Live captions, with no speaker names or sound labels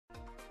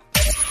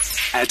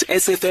at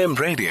SFM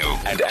Radio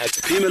and at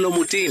Khumalo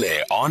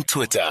Mutile on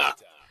Twitter.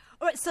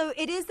 All right, so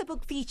it is the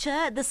book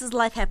feature. This is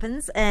Life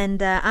Happens,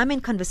 and I'm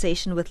in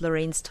conversation with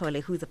Lorraine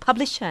Sithole, who's a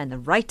publisher and a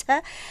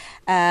writer,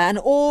 an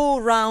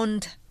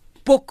all-round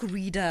book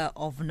reader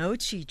of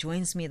note. She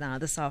joins me now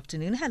this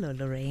afternoon. Hello,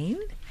 Lorraine.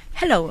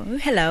 Hello,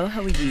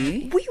 how are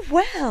you? We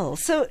well.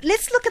 So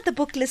let's look at the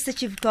book list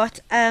that you've got.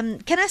 Can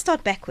I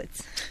start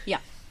backwards? Yeah.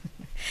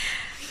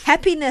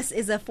 Happiness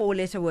is a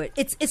 4-letter word.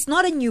 It's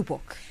not a new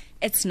book.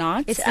 It's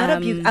not. It's not a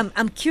new.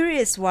 I'm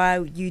curious why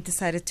you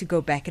decided to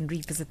go back and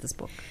revisit this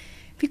book.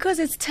 Because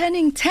it's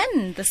turning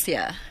 10 this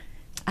year.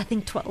 I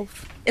think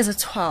 12. Is it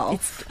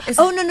 12?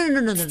 No.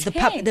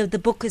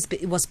 The book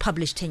was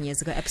published 10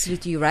 years ago.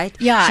 Absolutely, you're right.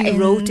 Yeah, she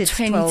wrote it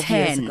 2010. 12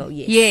 years ago.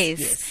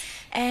 Yes.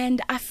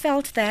 And I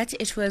felt that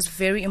it was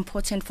very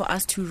important for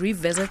us to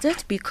revisit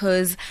it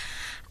because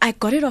I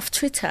got it off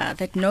Twitter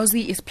that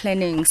Nozi is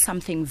planning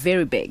something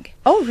very big.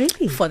 Oh,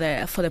 really? For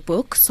the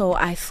book. So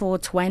I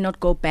thought, why not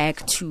go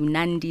back to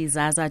Nandi,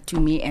 Zaza,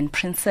 Tumi, and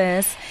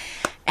Princess?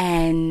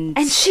 And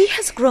she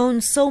has grown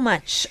so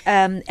much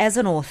as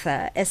an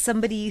author, as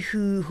somebody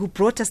who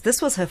brought us. This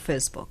was her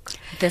first book.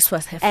 This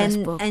was her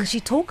first book. And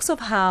she talks of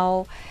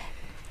how,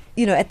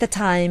 at the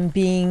time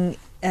being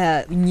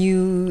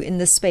new in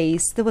the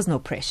space, there was no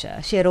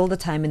pressure. She had all the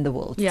time in the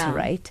world to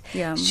write.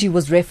 Yeah. She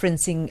was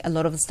referencing a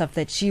lot of the stuff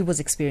that she was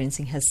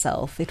experiencing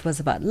herself. It was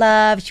about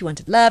love. She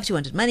wanted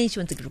money. She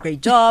wanted a great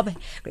job,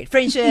 great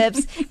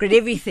friendships, great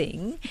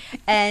everything,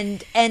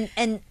 and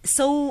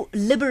so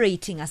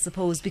liberating, I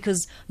suppose,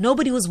 because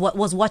nobody was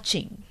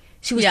watching.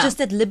 She was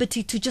just at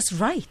liberty to just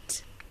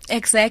write.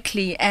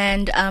 Exactly.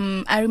 And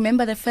I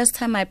remember the first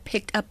time I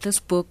picked up this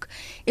book,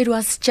 it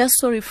was just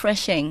so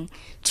refreshing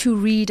to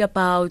read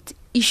about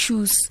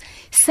issues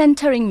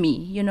centering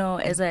me,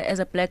 as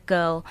a black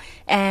girl.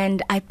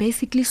 And I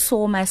basically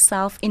saw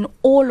myself in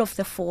all of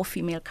the 4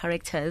 female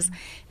characters,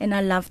 and I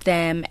loved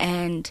them.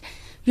 And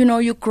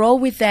you grow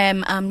with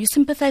them, you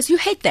sympathize, you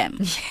hate them.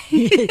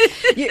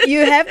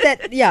 you have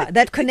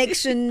that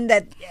connection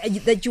that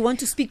you want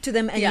to speak to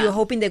them, and you're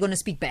hoping they're going to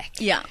speak back.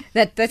 Yeah.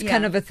 That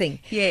kind of a thing.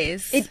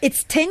 Yes.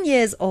 It's 10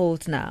 years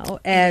old now.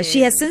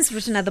 She has since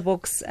written other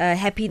books.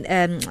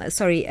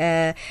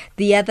 The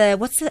other,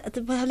 what's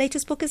her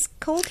latest book is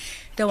called?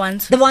 The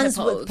Ones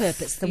with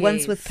Purpose. The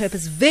Ones with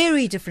Purpose.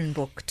 Very different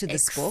book to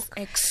this book.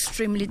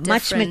 Extremely different.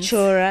 Much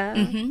maturer.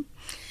 Mm-hmm.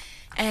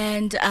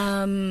 And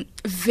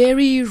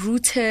very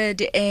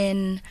rooted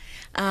in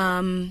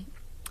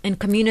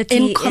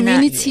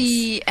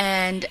community,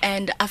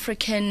 and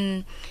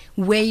African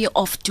way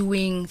of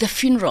doing the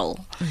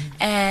funeral.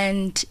 Mm-hmm.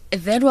 And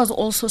that was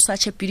also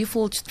such a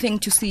beautiful thing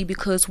to see,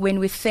 because when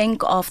we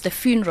think of the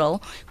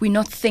funeral, we're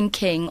not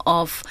thinking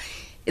of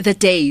the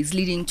days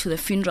leading to the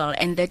funeral,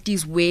 and that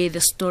is where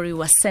the story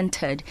was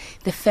centered.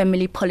 The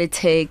family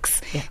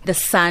politics, the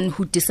son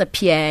who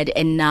disappeared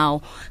and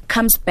now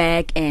comes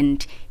back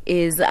and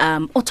is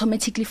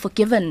automatically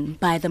forgiven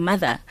by the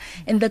mother,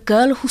 and the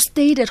girl who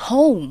stayed at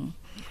home,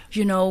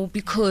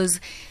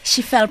 because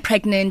she fell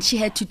pregnant, she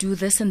had to do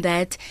this and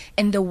that,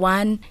 and the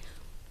one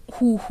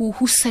who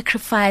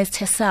sacrificed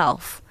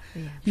herself.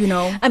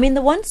 I mean,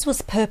 The Ones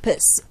with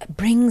Purpose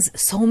brings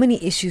so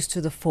many issues to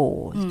the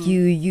fore.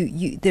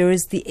 There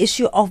is the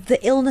issue of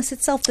the illness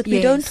itself that we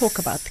don't talk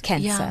about, the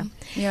cancer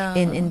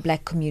in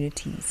black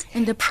communities.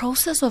 And the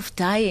process of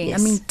dying.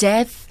 Yes. I mean,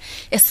 death,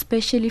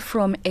 especially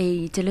from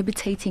a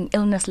debilitating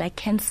illness like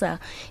cancer,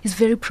 is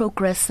very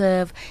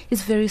progressive,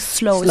 it's very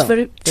slow. It's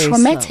very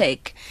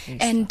traumatic,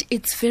 and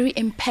it's very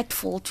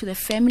impactful to the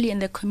family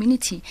and the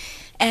community.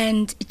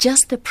 And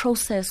just the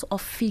process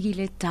of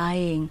Fikile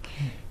dying,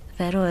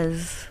 that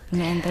was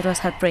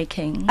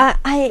heartbreaking.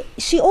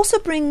 She also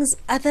brings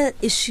other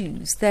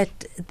issues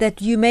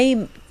that you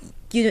may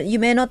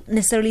not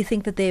necessarily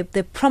think that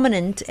they're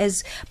prominent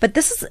but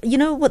this is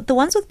what The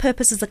Ones with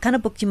Purpose is, the kind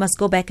of book you must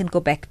go back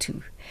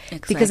to.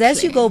 Exactly. Because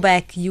as you go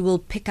back, you will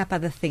pick up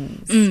other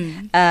things,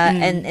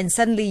 and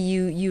suddenly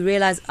you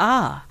realize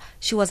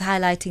she was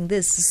highlighting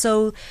this.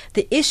 So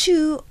the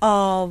issue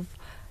of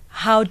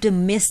how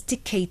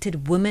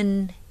domesticated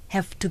women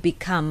have to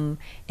become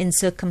in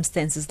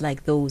circumstances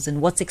like those,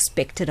 and what's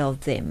expected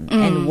of them,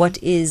 and what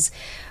is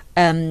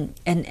and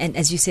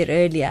as you said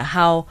earlier,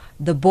 how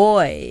the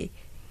boy,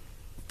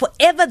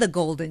 forever the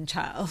golden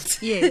child,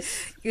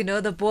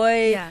 the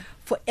boy,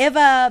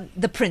 forever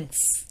the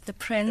prince,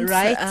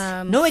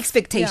 right? No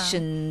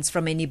expectations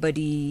from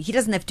anybody. He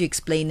doesn't have to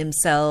explain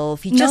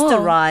himself. He just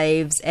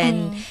arrives,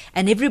 and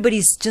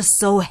everybody's just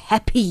so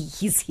happy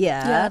he's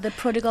here. The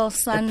prodigal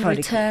son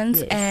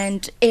returns,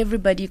 and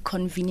everybody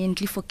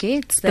conveniently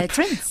forgets that the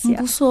prince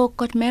Mbuso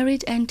got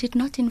married and did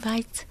not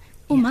invite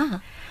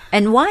Uma.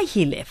 And why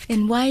he left.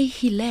 And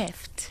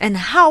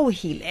how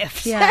he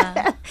left.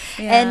 Yeah.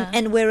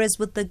 And whereas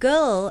with the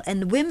girl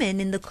and women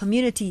in the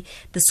community,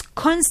 this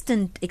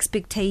constant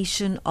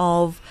expectation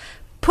of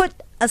put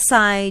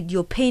aside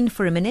your pain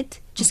for a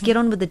minute, just get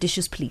on with the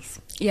dishes,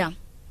 please. Yeah.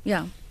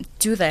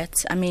 Do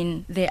that. I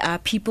mean, there are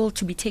people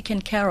to be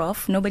taken care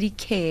of. Nobody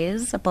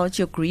cares about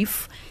your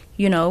grief.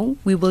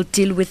 we will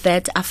deal with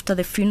that after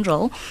the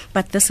funeral,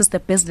 but this is the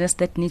business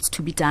that needs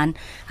to be done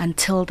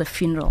until the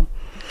funeral.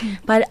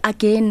 But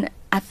again,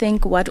 I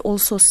think what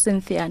also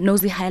Cynthia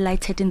Nozi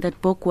highlighted in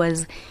that book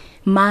was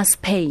mass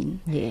pain.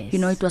 Yes.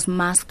 It was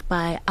masked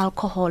by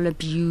alcohol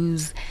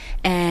abuse,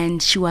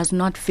 and she was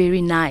not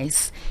very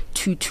nice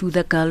to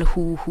the girl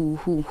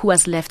who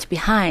was left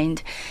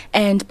behind.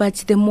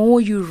 But the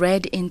more you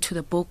read into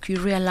the book, you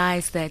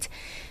realize that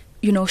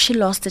she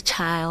lost a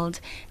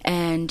child,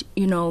 and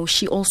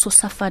she also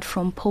suffered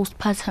from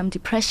postpartum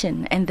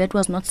depression, and that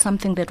was not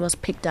something that was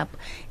picked up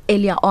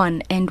earlier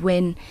on. And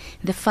when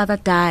the father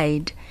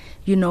died,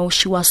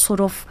 she was sort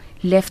of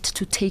left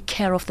to take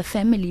care of the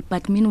family,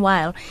 but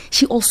meanwhile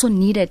she also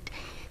needed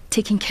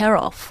taking care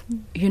of,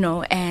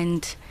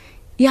 and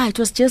it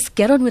was just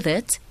get on with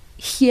it.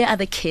 Here are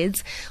the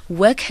kids,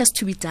 work has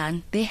to be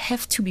done, they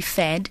have to be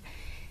fed,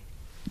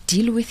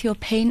 deal with your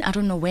pain. I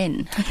don't know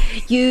when.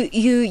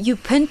 You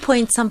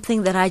pinpoint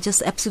something that I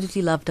just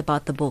absolutely loved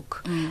about the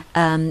book.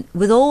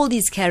 With all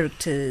these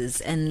characters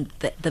and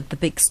the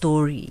big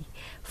story,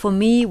 for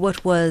me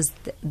what was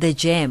the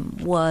gem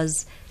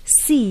was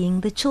seeing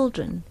the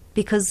children,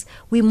 because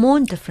we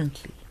mourn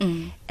differently,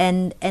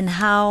 and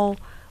how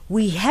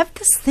we have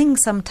this thing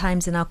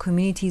sometimes in our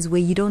communities where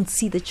you don't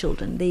see the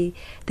children. They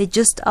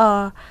just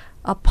are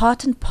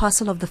part and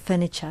parcel of the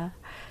furniture.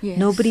 Yes.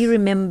 Nobody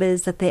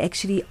remembers that they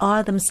actually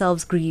are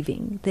themselves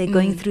grieving. They're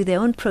going through their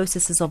own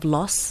processes of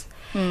loss.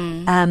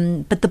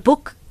 But the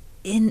book,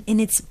 in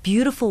its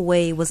beautiful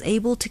way, was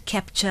able to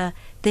capture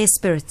their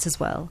spirits as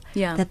well.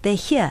 Yeah. That they're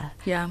here.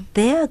 Yeah.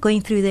 They are going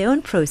through their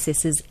own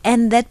processes,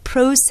 and that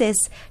process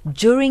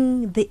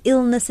during the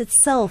illness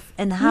itself,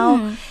 and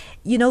how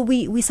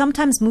we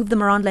sometimes move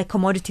them around like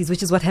commodities,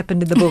 which is what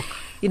happened in the book.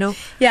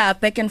 Yeah,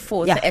 back and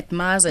forth. Yeah. At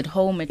Mars, at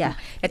home, at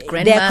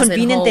grandma's. They're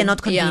convenient. At home. They're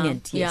not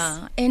convenient.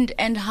 Yeah.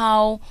 And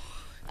how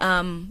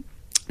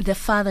the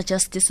father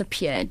just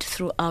disappeared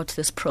throughout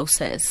this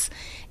process,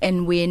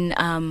 and when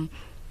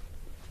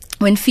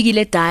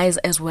Fikile dies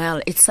as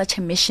well, it's such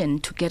a mission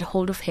to get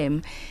hold of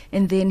him,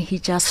 and then he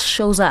just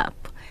shows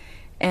up,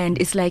 and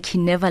it's like he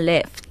never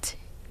left,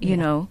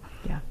 Yeah.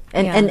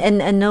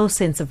 And no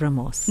sense of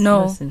remorse.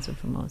 No sense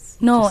of remorse.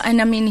 No,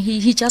 and I mean,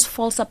 he just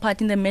falls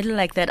apart in the middle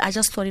like that. I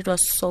just thought it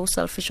was so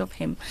selfish of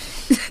him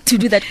to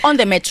do that on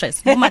the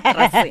mattress.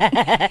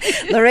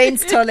 Lorraine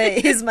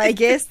Sithole is my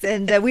guest,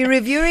 and we're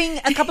reviewing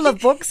a couple of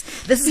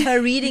books. This is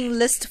her reading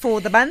list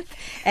for the month,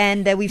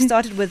 and we've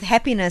started with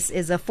Happiness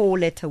is a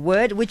 4-letter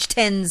word, which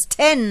turns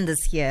 10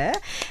 this year,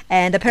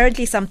 and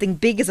apparently something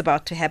big is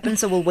about to happen,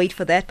 so we'll wait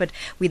for that. But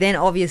we then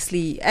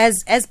obviously,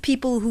 as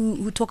people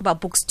who talk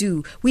about books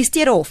do, we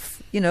steer off.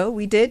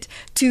 We did,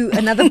 to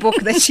another book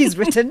that she's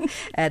written.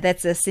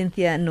 That's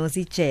Cynthia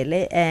Nozi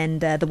Jele, and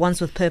The Ones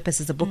with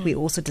Purpose is a book we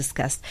also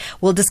discussed.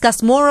 We'll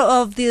discuss more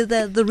of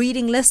the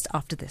reading list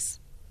after this.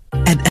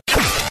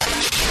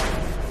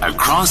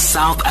 Across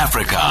South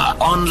Africa,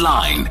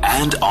 online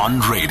and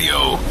on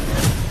radio.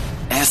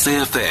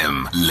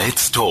 SAFM,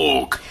 let's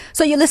talk.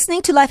 So you're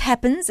listening to Life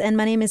Happens, and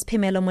my name is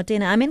Khumalo.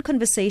 I'm in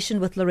conversation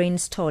with Lorraine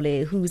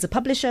Sithole, who's a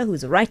publisher,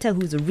 who's a writer,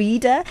 who's a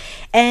reader,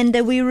 and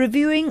we're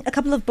reviewing a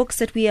couple of books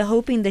that we are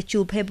hoping that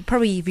you'll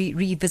probably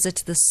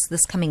revisit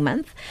this coming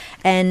month,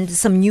 and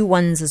some new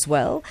ones as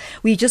well.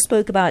 We just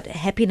spoke about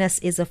Happiness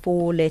is a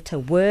 4-letter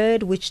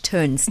word, which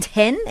turns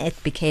 10.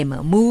 It became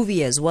a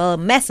movie as well,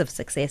 massive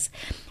success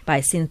by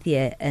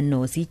Cynthia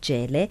Nozi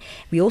Jele.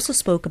 We also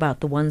spoke about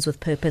The Ones with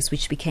Purpose,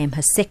 which became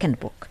her second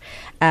book.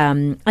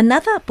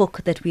 Another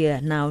book that we are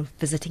now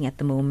visiting at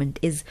the moment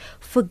is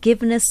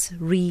Forgiveness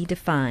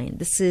Redefined.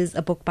 This is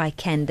a book by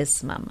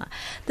Candice Mama.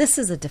 This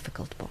is a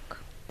difficult book.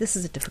 This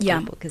is a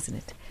difficult book, isn't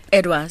it?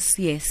 It was,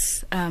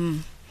 yes.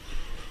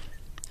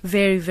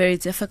 Very, very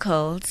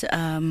difficult.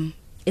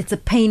 It's a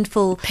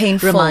painful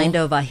reminder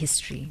of our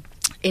history.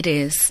 It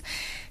is.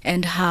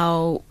 And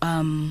how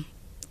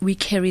we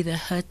carry the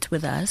hurt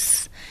with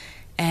us,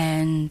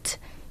 and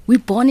we're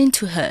born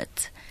into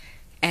hurt.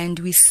 And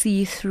we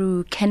see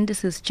through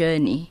Candice's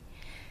journey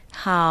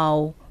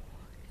how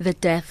the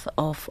death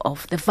of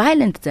the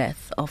violent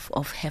death of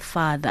her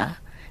father.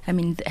 I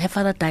mean, her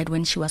father died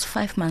when she was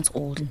 5 months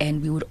old,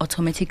 and we would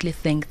automatically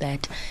think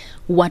that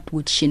what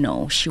would she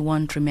know? She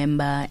won't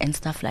remember and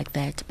stuff like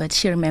that. But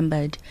she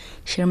remembered.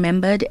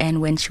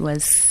 And when she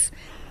was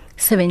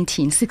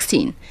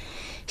 16,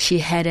 she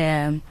had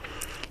a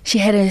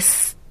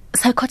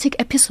psychotic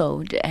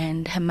episode,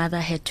 and her mother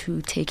had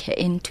to take her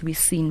in to be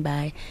seen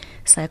by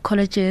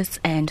psychologists.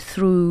 And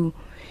through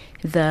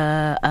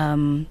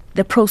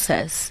the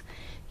process,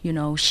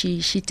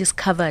 she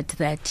discovered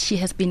that she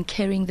has been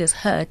carrying this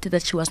hurt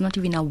that she was not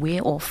even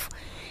aware of,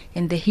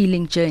 and the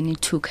healing journey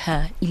took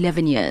her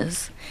 11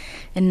 years.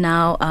 And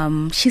now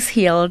she's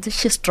healed,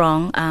 she's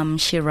strong,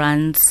 she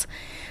runs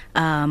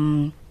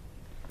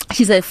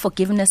She's a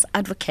forgiveness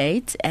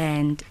advocate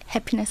and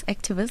happiness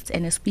activist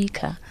and a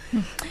speaker.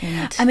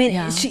 And, I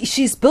mean,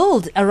 she's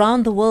billed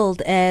around the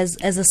world as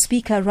a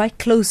speaker right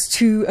close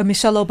to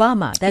Michelle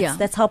Obama.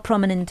 That's how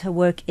prominent her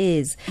work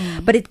is.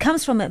 But it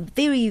comes from a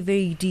very,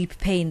 very deep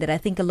pain that I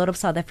think a lot of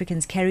South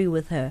Africans carry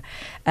with her,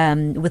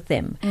 with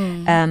them.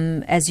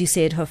 As you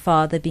said, her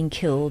father being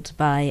killed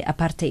by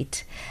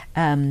apartheid.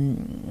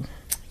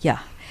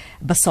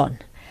 Basson.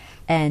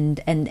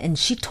 And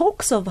she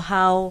talks of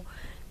how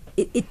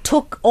it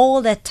took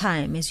all that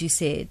time, as you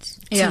said,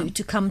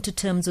 to come to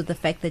terms with the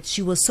fact that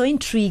she was so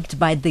intrigued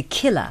by the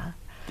killer,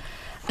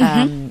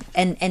 and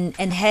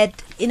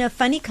had, in a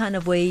funny kind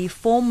of way,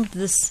 formed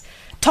this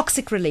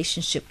toxic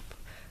relationship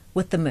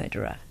with the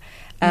murderer.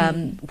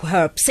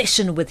 Her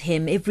obsession with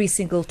him, every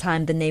single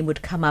time the name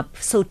would come up,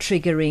 so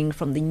triggering,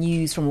 from the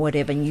news, from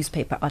whatever,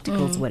 newspaper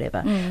articles,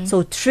 whatever,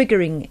 so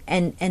triggering,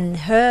 and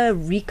her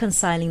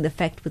reconciling the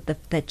fact with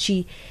that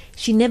she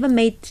never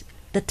made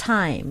the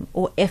time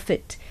or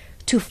effort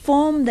to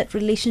form that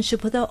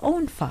relationship with her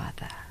own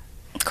father.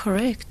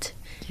 Correct.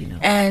 You know.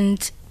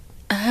 And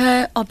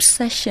her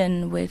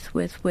obsession with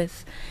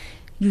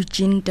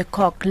Eugene de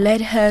Kock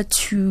led her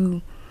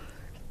to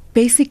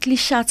basically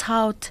shut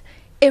out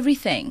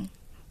everything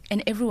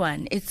and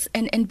everyone.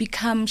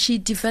 She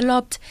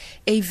developed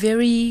a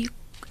very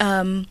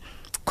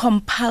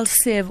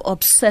compulsive,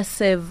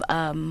 obsessive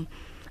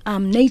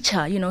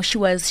nature. You know, she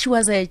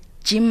was a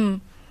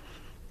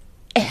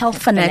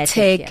health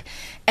fanatic,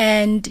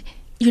 and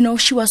you know,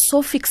 she was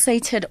so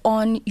fixated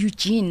on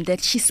Eugene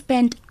that she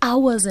spent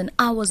hours and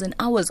hours and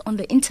hours on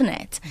the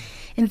internet.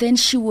 And then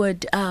she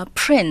would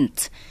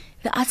print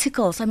the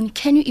articles. I mean,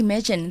 can you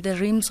imagine the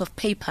reams of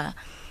paper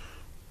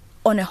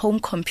on a home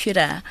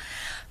computer?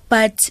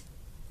 But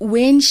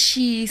when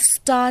she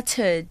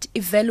started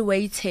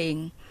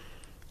evaluating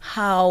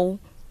how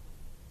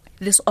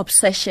this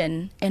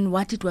obsession and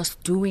what it was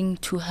doing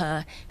to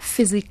her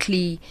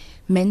physically,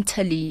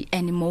 mentally,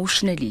 and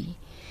emotionally,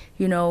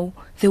 you know,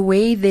 the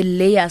way the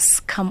layers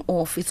come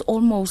off, it's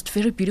almost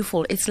very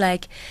beautiful. It's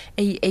like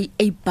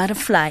a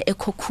butterfly, a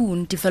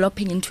cocoon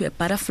developing into a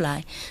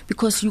butterfly,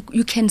 because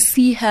you can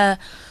see her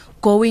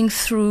going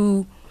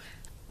through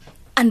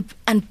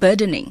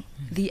unburdening,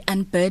 the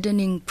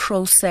unburdening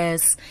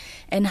process,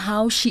 and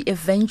how she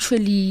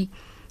eventually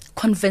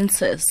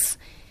convinces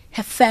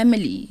her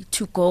family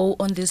to go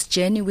on this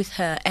journey with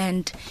her.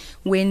 And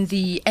when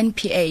the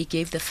NPA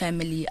gave the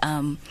family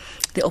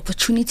the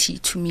opportunity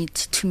to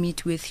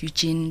meet with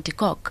Eugene de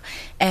Kock,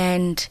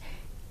 and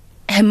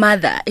her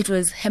mother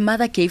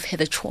gave her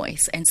the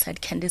choice and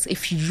said, Candice,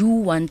 if you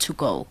want to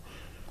go,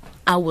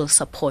 I will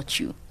support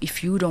you.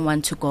 If you don't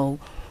want to go,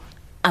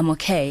 I'm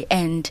okay.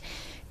 And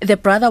the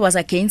brother was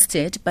against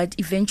it, but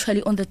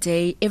eventually on the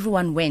day,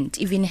 everyone went,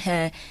 even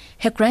her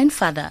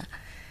grandfather.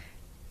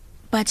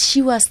 But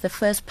she was the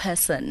first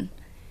person,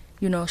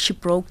 you know, she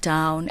broke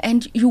down.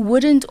 And you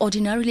wouldn't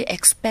ordinarily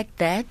expect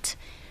that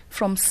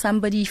from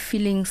somebody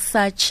feeling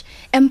such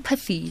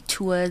empathy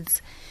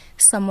towards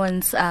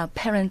someone's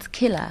parent's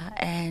killer.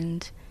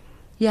 And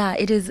yeah,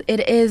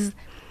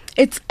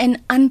 it's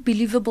an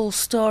unbelievable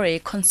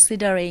story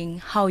considering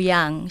how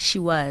young she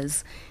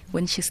was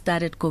when she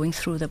started going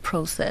through the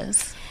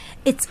process.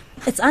 It's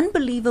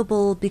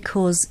unbelievable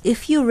because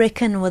if you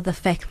reckon with the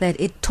fact that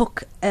it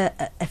took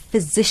a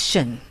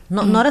physician,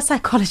 not a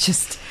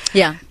psychologist,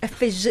 a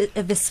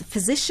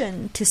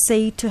physician to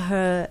say to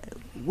her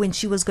when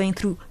she was going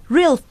through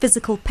real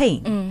physical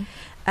pain,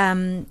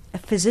 a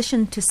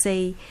physician to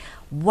say,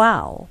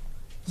 wow,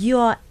 you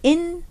are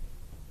in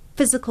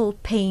physical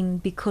pain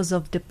because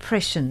of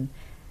depression.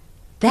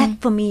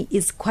 That for me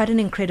is quite an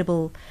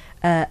incredible,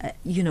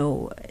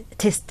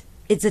 test.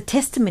 It's a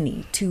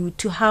testimony to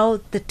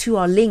how the two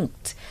are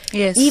linked,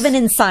 even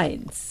in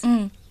science.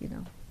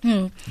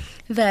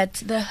 That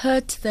the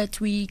hurt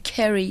that we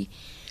carry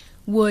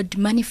would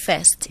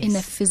manifest in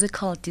a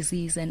physical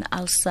disease, an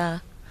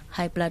ulcer,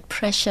 high blood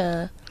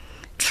pressure,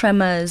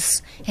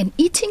 tremors, and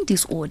eating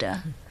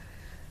disorder.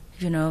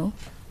 You know.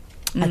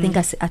 I think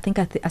I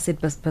said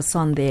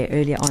Basson there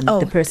earlier on.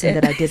 The person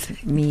that I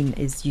did mean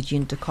is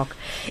Eugene de Kock.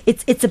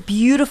 It's a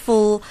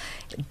beautiful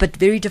but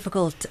very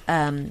difficult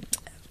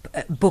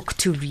book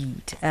to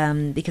read,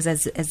 because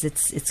as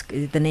it's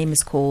the name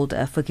is called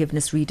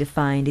Forgiveness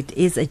Redefined. It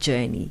is a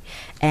journey,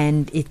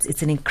 and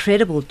it's an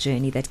incredible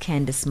journey that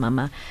Candice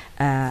Mama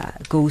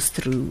goes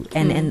through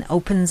and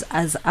opens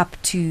us up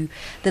to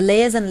the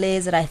layers and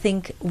layers that I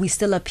think we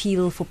still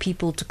appeal for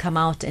people to come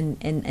out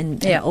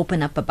and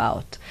open up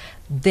about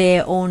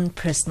their own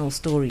personal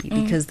story,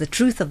 because the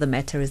truth of the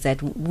matter is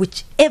that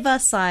whichever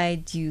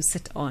side you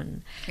sit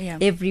on,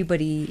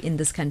 everybody in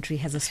this country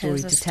has a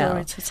story to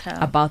tell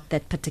about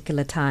that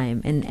particular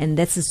time, and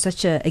that's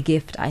such a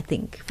gift, I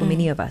think, for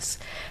many of us,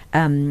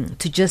 to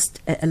just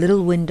a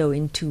little window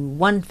into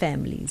one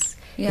family's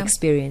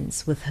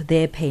experience with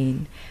their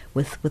pain,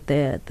 with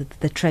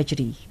the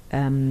tragedy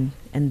and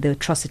the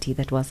atrocity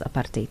that was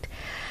apartheid.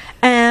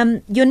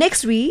 Your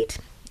next read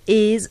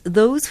is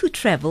Those Who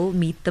Travel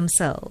Meet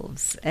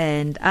Themselves.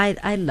 And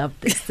I love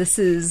this. This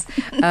is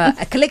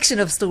a collection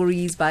of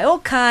stories by all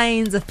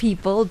kinds of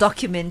people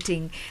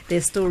documenting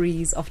their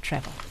stories of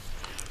travel.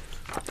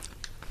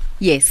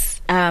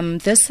 Yes,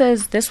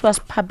 this was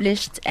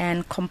published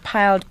and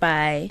compiled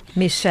by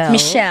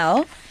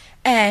Michelle.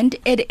 And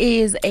it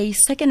is a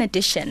second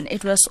edition.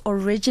 It was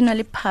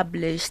originally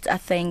published, I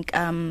think,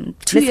 2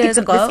 years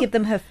ago. Let's give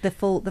them the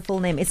full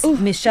name. It's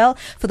Michelle.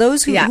 For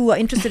those who are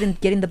interested in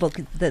getting the book,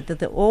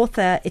 the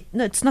author.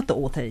 It's not the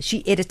author.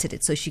 She edited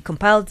it, so she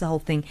compiled the whole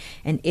thing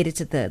and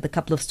edited the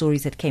couple of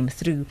stories that came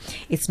through.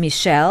 It's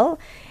Michelle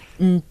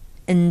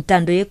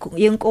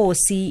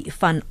Ntandoyenkosi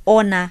van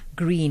Onna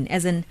Green,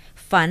 as in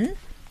fun,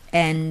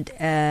 and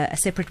a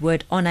separate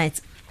word Onna.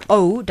 It's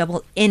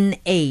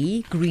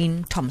ONNA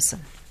Green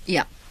Thompson.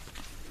 Yeah.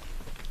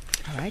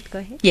 All right, go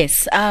ahead.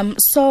 Yes.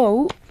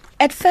 So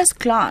at first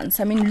glance,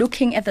 I mean,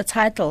 looking at the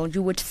title,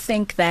 you would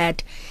think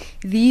that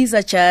these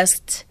are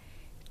just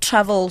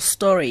travel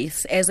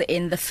stories, as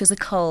in the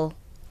physical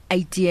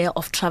idea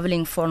of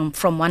traveling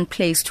from one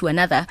place to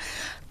another.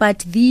 But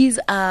these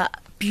are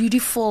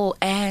beautiful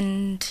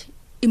and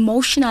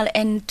emotional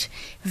and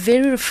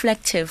very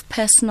reflective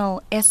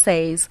personal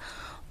essays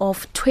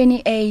of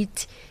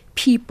 28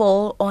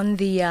 people on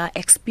their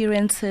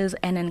experiences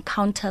and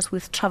encounters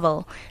with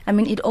travel. I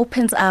mean, it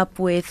opens up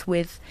with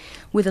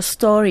a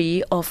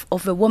story of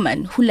a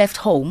woman who left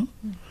home.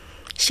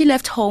 She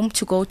left home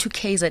to go to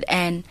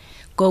KZN,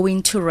 go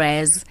into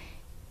res,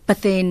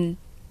 but then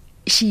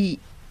she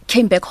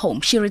came back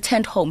home. She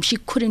returned home. She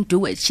couldn't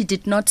do it. She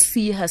did not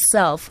see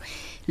herself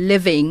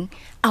living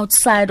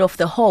outside of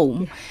the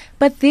home. Yeah.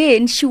 But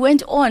then she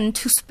went on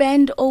to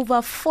spend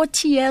over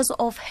 40 years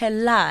of her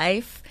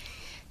life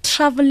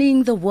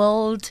traveling the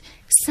world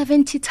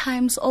 70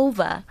 times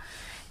over.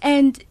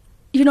 And,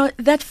 you know,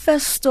 that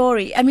first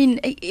story, I mean,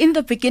 in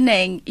the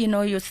beginning, you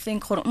know, you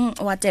think,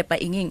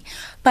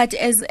 but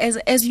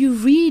as you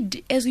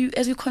read, as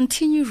you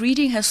continue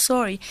reading her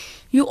story,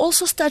 you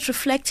also start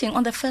reflecting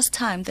on the first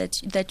time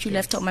that you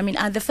left home. I mean,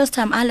 the first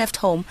time I left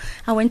home,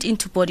 I went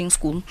into boarding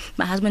school.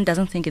 My husband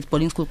doesn't think it's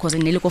boarding school because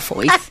in Neliko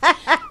for it.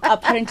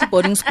 Apparently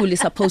boarding school is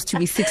supposed to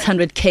be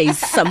 600 Ks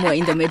somewhere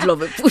in the middle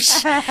of a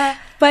bush.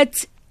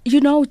 But you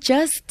know,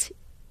 just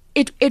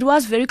it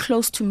was very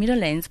close to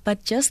Middlelands,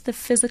 but just the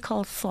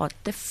physical thought,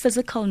 the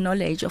physical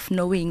knowledge of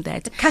knowing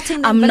that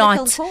I'm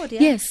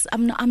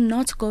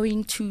not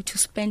going to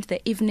spend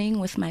the evening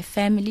with my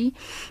family.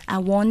 I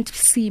won't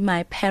see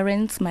my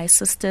parents, my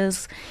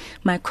sisters,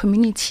 my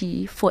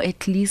community for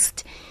at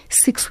least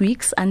 6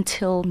 weeks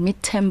until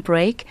midterm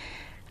break.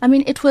 I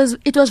mean, it was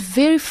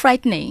very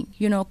frightening,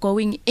 you know,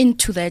 going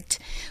into that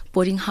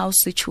boarding house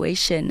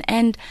situation.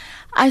 And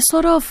I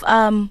sort of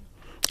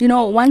you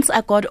know, once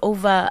I got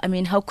over, I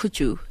mean, how could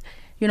you?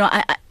 You know,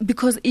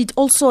 because it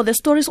also, the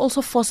stories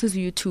also forces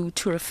you to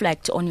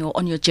reflect on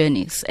your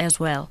journeys as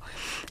well.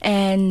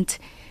 And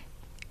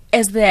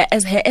as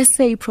her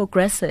essay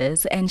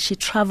progresses and she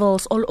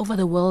travels all over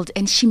the world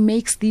and she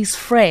makes these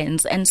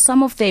friends, and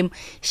some of them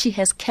she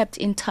has kept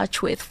in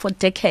touch with for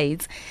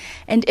decades.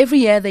 And every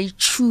year they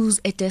choose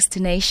a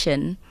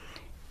destination.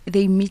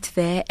 They meet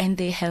there and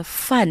they have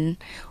fun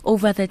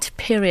over that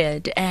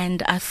period.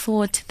 And I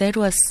thought that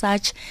was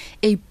such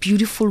a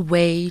beautiful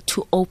way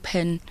to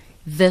open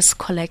this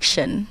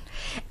collection.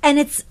 And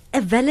it's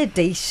a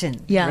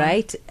validation,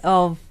 right,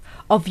 of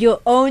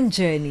your own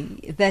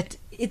journey, that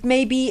it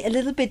may be a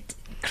little bit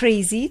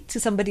crazy to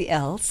somebody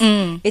else.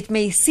 It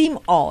may seem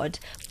odd,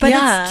 but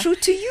it's true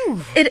to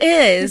you. It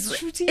is. It's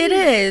true to it you.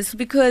 is,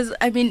 because,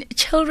 I mean,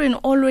 children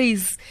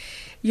always,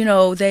 you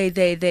know, they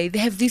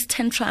have these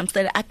tantrums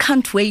that I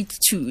can't wait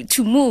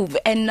to move.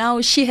 And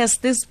now she has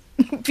this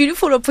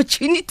beautiful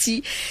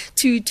opportunity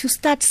to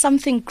start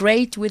something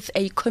great with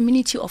a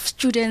community of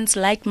students,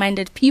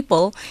 like-minded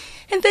people.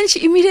 And then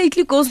she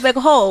immediately goes back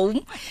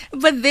home.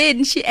 But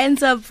then she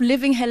ends up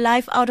living her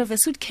life out of a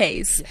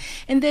suitcase. Yeah.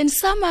 And then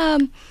some are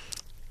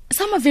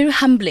very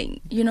humbling,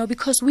 you know,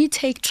 because we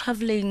take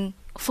traveling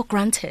for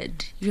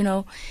granted, you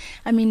know.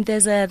 I mean,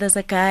 there's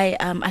a guy,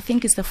 I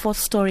think it's the fourth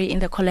story in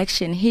the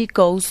collection. He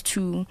goes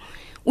to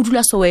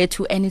Udula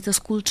Soweto and it's a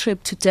school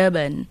trip to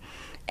Durban.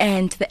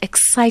 And the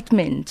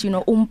excitement, you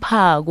know,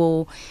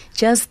 umpago,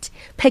 just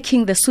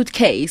packing the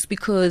suitcase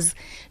because,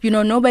 you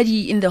know,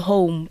 nobody in the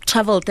home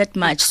traveled that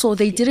much. So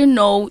they didn't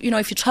know, you know,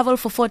 if you travel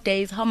for 4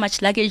 days, how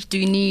much luggage do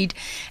you need?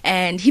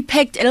 And he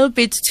packed a little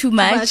bit too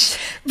much.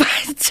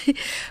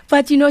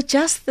 But, you know,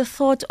 just the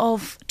thought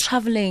of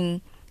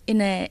traveling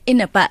in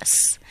a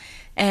bus.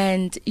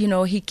 And, you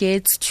know, he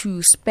gets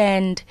to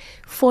spend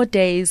 4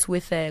 days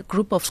with a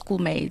group of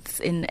schoolmates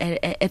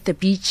at the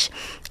beach.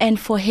 And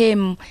for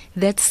him,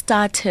 that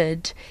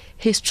started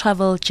his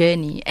travel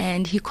journey.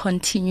 And he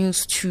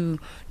continues to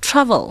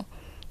travel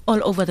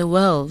all over the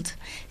world.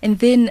 And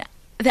then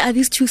there are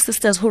these two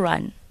sisters who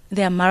run.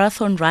 They are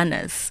marathon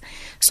runners.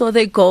 So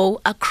they go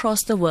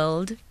across the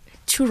world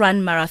to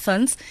run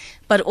marathons,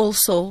 but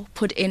also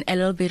put in a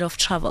little bit of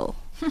travel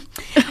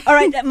All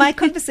right, my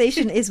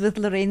conversation is with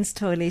Lorraine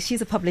Sithole.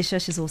 She's a publisher,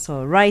 she's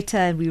also a writer,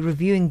 and we're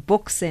reviewing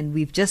books, and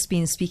we've just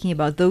been speaking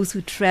about those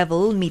who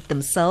travel, meet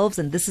themselves,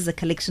 and this is a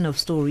collection of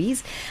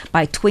stories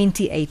by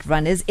 28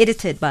 runners,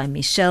 edited by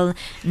Michelle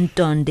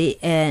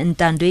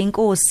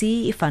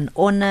Ntandoyenkosi, Van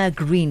Onna,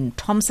 Green,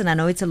 Thompson. I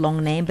know it's a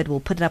long name, but we'll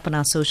put it up on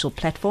our social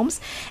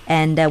platforms.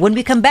 And when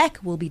we come back,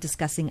 we'll be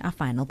discussing our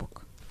final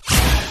book.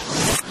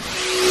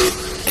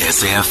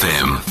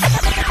 SAFM.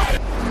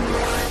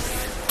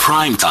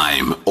 Prime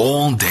time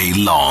all day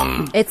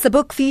long. It's a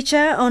book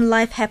feature on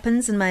Life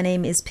Happens, and my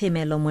name is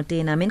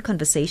Khumalo. I'm in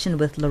conversation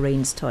with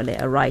Lorraine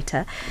Sithole, a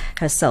writer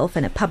herself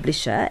and a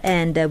publisher,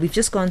 and we've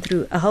just gone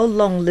through a whole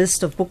long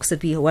list of books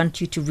that we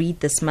want you to read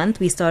this month.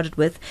 We started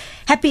with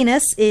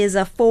Happiness is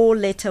a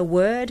 4-letter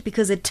word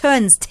because it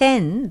turns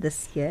 10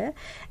 this year,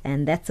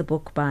 and that's a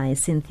book by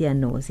Cynthia,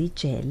 Nozi,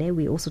 Jele.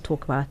 We also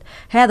talk about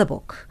her other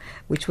book,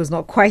 which was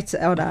not quite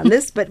on our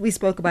list, but we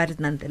spoke about it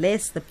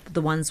nonetheless,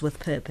 the ones with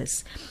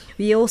purpose.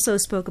 We also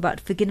spoke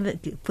about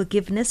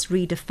Forgiveness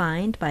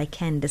Redefined by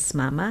Candice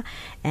Mama.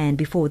 And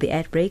before the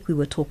ad break, we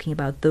were talking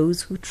about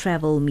Those Who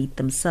Travel, Meet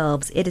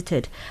Themselves,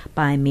 edited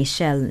by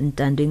Michelle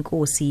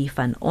Ntandoyenkosi,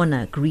 Van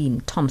Onna, Green,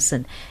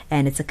 Thompson.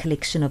 And it's a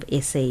collection of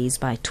essays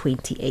by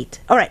 28.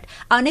 All right,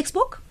 our next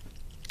book?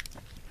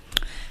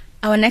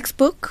 Our next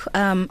book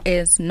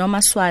is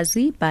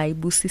Nomaswazi by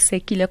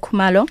Busisekile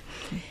Khumalo.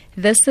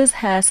 This is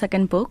her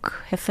second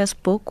book. Her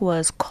first book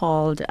was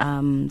called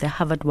The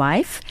Harvard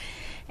Wife.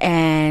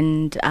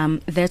 And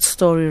that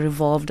story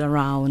revolved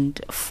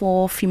around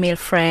 4 female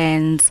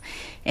friends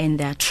and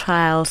their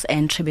trials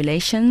and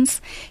tribulations.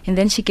 And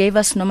then she gave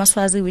us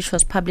Nomaswazi, which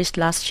was published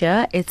last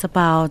year. It's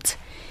about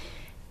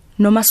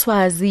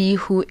Nomaswazi,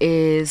 who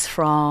is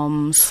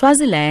from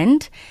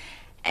Swaziland.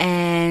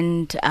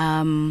 And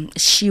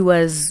she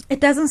was... It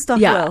doesn't start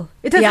well.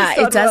 It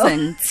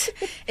doesn't.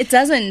 It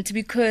doesn't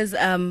because...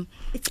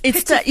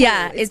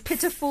 it's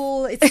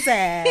pitiful. It's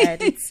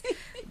sad. It's...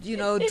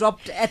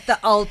 dropped at the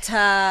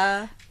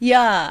altar.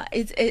 Yeah,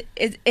 it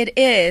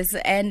is,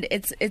 and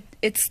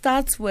it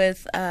starts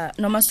with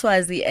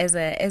Nomaswazi as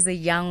a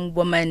young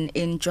woman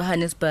in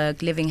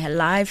Johannesburg living her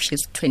life.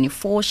 She's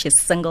 24. She's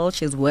single.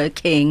 She's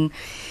working.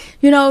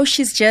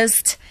 She's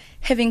just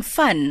having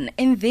fun,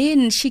 and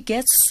then she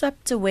gets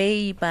swept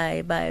away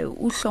by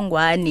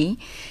uhlongwane,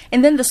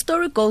 and then the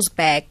story goes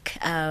back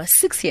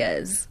 6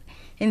 years.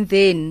 And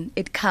then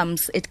it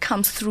comes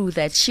through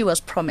that she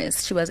was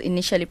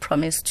initially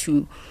promised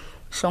to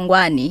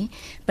Hlongwane,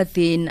 but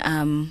then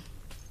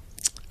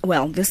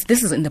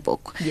this is in the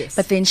book. Yes.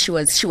 But then she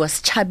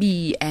was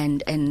chubby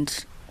and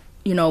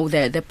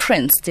the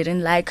prince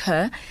didn't like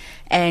her,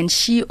 and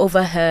she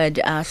overheard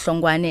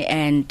Hlongwane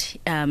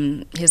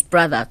and his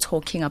brother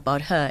talking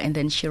about her, and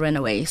then she ran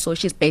away. So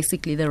she's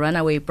basically the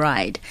runaway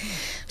bride.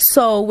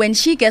 So when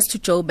she gets to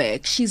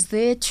Joburg, she's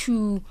there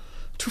to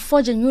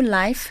forge a new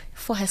life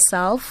for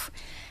herself,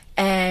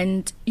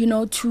 and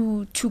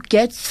to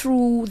get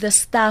through the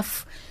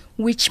stuff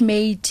which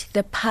made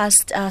the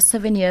past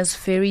 7 years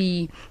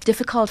very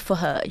difficult for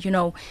her.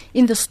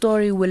 In the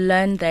story we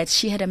learn that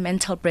she had a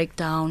mental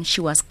breakdown,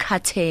 she was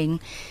cutting,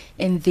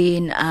 and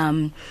then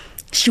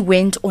she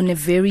went on a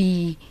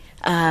very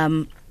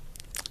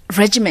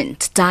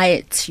regiment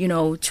diet,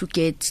 to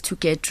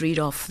get rid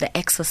of the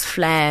excess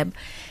flab,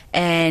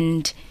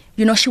 and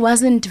she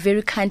wasn't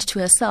very kind to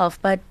herself.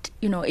 But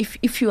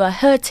if you are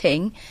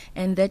hurting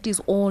and that is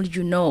all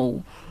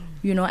that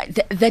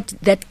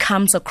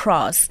comes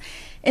across.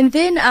 And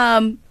then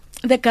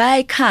the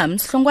guy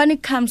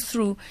Hlongwane comes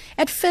through.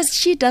 At first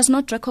she does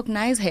not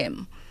recognize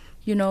him,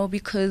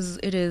 because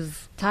it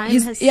is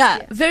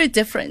very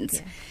different.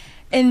 Yeah.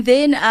 And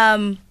then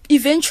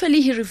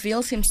eventually he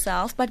reveals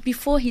himself, but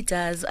before he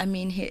does,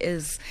 he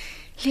is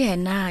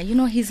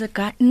he's a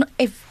guy,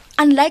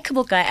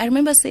 unlikable guy. I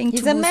remember saying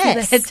he's to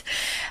Busi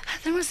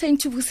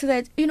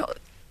that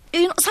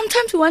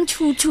sometimes we want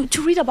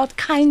to read about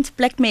kind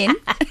black men,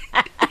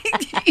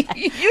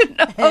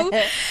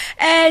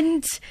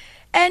 and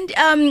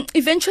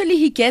eventually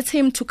he gets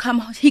him to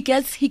come. He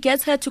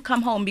gets her to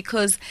come home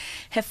because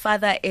her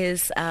father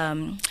is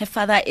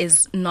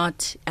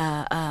not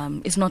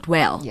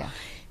well. Yeah.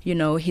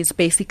 He's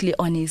basically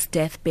on his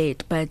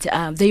deathbed, but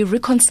they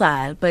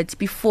reconcile. But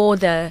before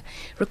the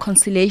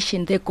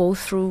reconciliation, they go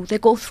through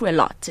a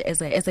lot,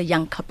 as a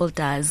young couple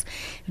does.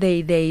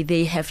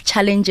 They have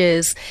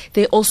challenges.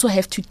 They also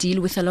have to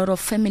deal with a lot of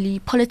family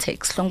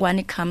politics.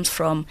 Hlongwane comes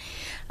from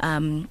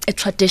a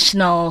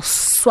traditional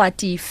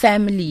Swati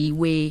family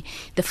where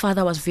the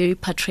father was very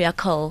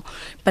patriarchal,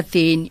 but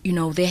then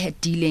they had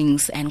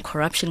dealings and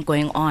corruption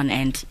going on,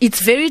 and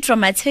it's very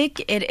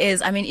dramatic. It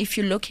is. If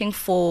you're looking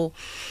for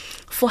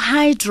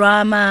high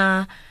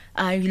drama,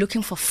 you're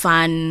looking for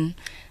fun,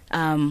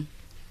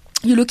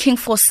 you're looking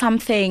for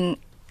something,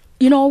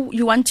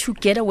 you want to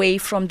get away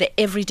from the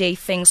everyday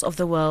things of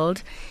the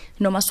world,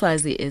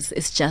 Nomaswazi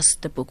is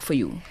just the book for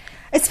you.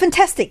 It's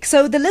fantastic.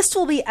 So the list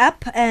will be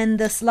up, and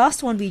this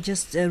last one we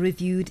just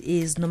reviewed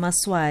is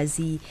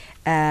Nomaswazi.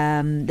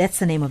 That's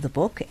the name of the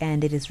book,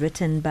 and it is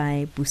written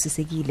by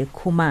Busisekile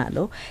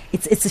Khumalo.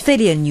 It's a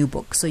fairly new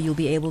book, so you'll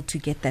be able to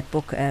get that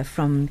book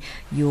from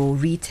your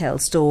retail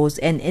stores.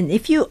 And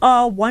if you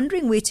are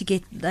wondering where to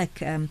get,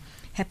 like,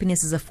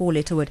 happiness is a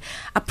 4-letter word,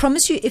 I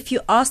promise you, if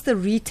you ask the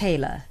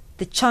retailer,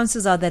 the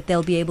chances are that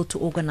they'll be able to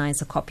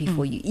organize a copy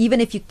for you, even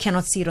if you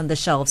cannot see it on the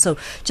shelf. So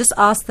just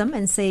ask them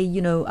and say,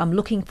 I'm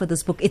looking for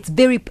this book. It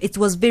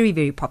was very,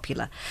 very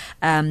popular.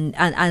 And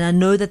I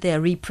know that there are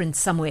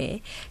reprints somewhere.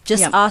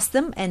 Just ask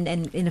them, and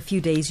in a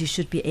few days you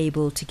should be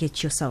able to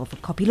get yourself a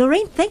copy.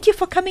 Lorraine, thank you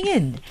for coming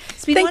in.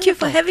 It's been Thank you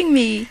for having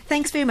me.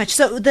 Thanks very much.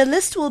 So the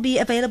list will be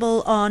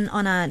available on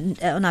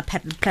our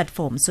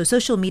platforms. So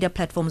social media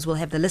platforms will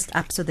have the list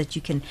up so that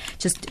you can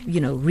just,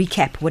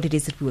 recap what it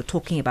is that we were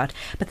talking about.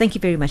 But thank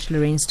you very much,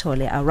 Lorraine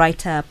Sithole, our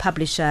writer,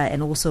 publisher,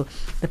 and also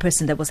the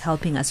person that was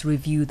helping us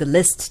review the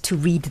list to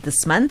read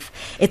this month.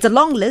 It's a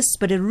long list,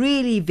 but a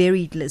really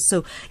varied list.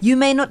 So you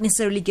may not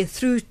necessarily get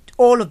through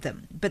all of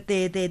them, but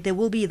there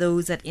will be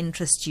those that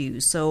interest you.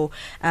 So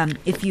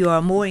if you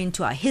are more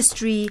into our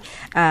history,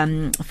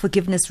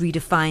 Forgiveness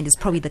Redefined is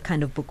probably the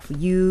kind of book for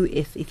you.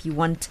 If you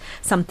want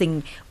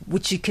something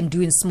which you can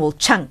do in small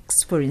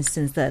chunks, for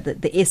instance,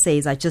 the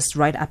essays are just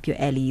right up your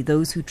alley.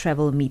 Those Who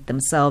Travel Meet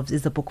Themselves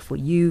is the book for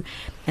you.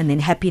 And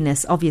then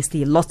Happiness,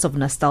 obviously lots of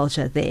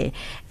nostalgia there.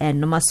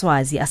 And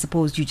Nomaswazi, I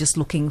suppose you're just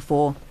looking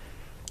for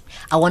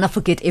I want to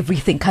forget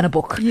everything kind of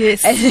book.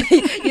 Yes.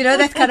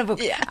 That kind of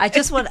book. Yeah. I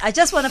just want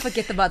to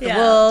forget about the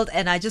world,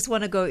 and I just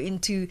want to go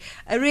into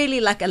a really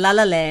like a La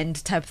La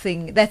Land type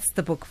thing. That's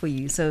the book for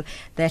you. So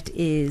that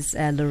is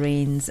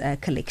Lorraine's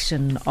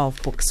collection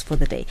of books for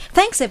the day.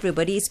 Thanks,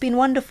 everybody. It's been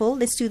wonderful.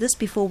 Let's do this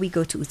before we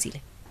go to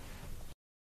Uzile.